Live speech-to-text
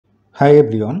Hi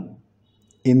everyone,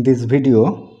 in this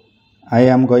video I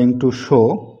am going to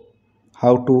show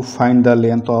how to find the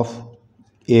length of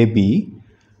AB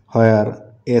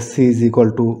where AC is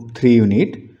equal to 3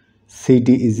 unit,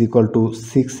 CD is equal to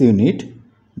 6 unit,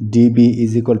 DB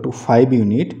is equal to 5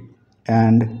 unit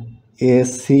and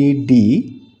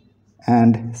ACD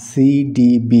and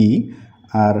CDB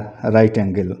are right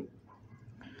angle.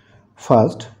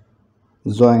 First,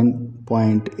 join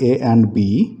point A and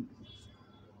B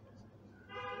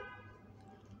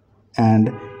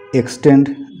and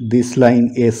extend this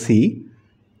line AC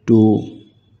to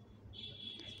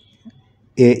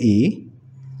AE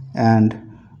and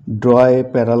draw a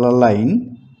parallel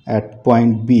line at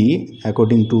point B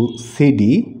according to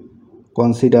CD.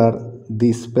 Consider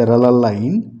this parallel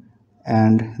line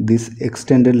and this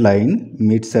extended line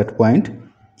meets at point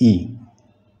E.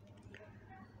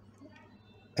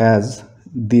 As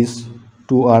these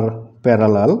two are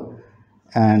parallel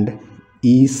and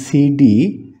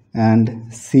ECD and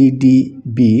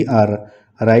CDB are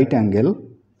right angle,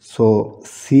 so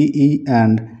CE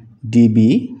and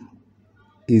DB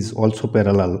is also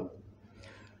parallel.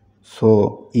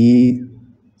 So ECBD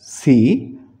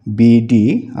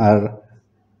are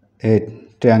a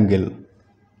triangle.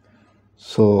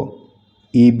 So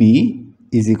EB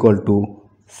is equal to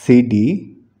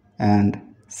CD and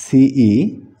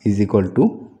CE is equal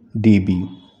to DB.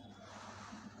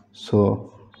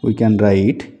 So we can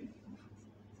write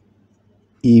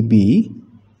EB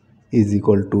is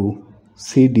equal to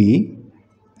CD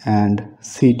and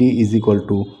CD is equal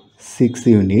to 6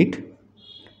 unit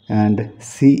and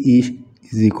CE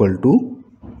is equal to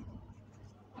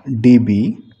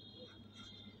DB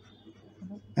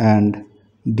and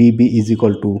DB is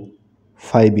equal to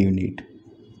 5 unit.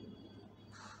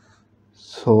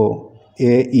 So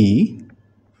AE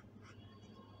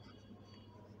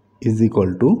is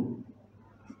equal to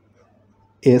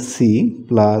AC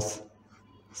plus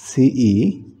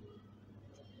CE.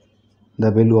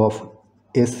 The value of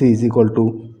AC is equal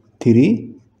to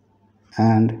 3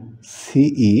 and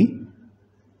CE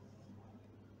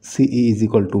is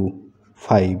equal to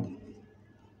 5.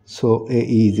 So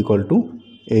AE is equal to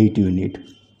 8 unit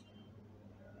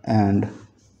and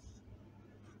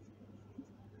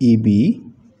EB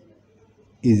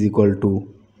is equal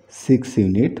to 6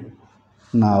 unit.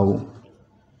 Now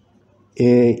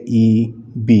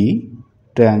AEB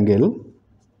triangle,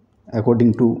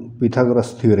 according to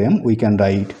Pythagoras theorem, we can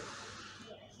write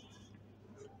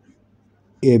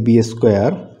AB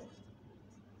square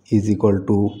is equal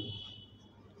to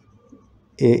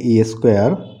AE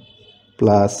square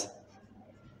plus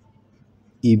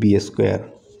EB square,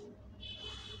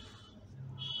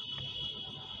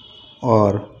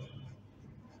 or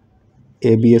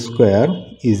AB square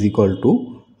is equal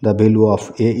to the value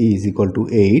of AE is equal to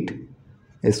 8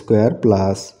 square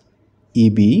plus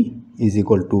EB is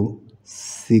equal to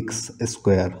 6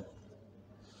 square,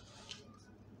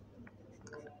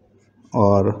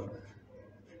 or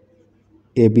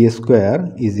AB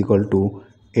square is equal to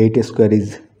 8 square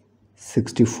is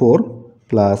 64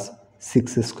 plus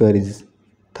 6 square is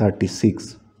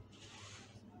 36,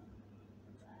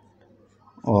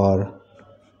 or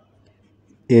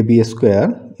AB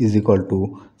square is equal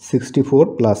to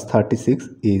 64 plus 36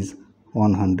 is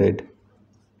 100,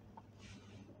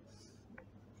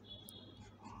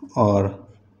 or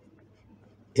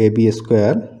AB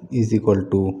square is equal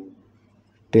to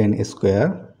 10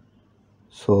 square.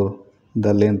 So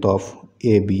the length of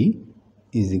AB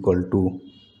is equal to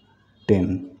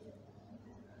 10.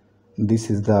 This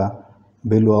is the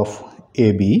value of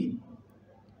AB.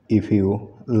 If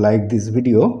you like this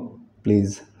video,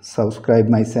 please subscribe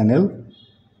my channel.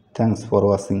 Thanks for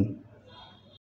watching.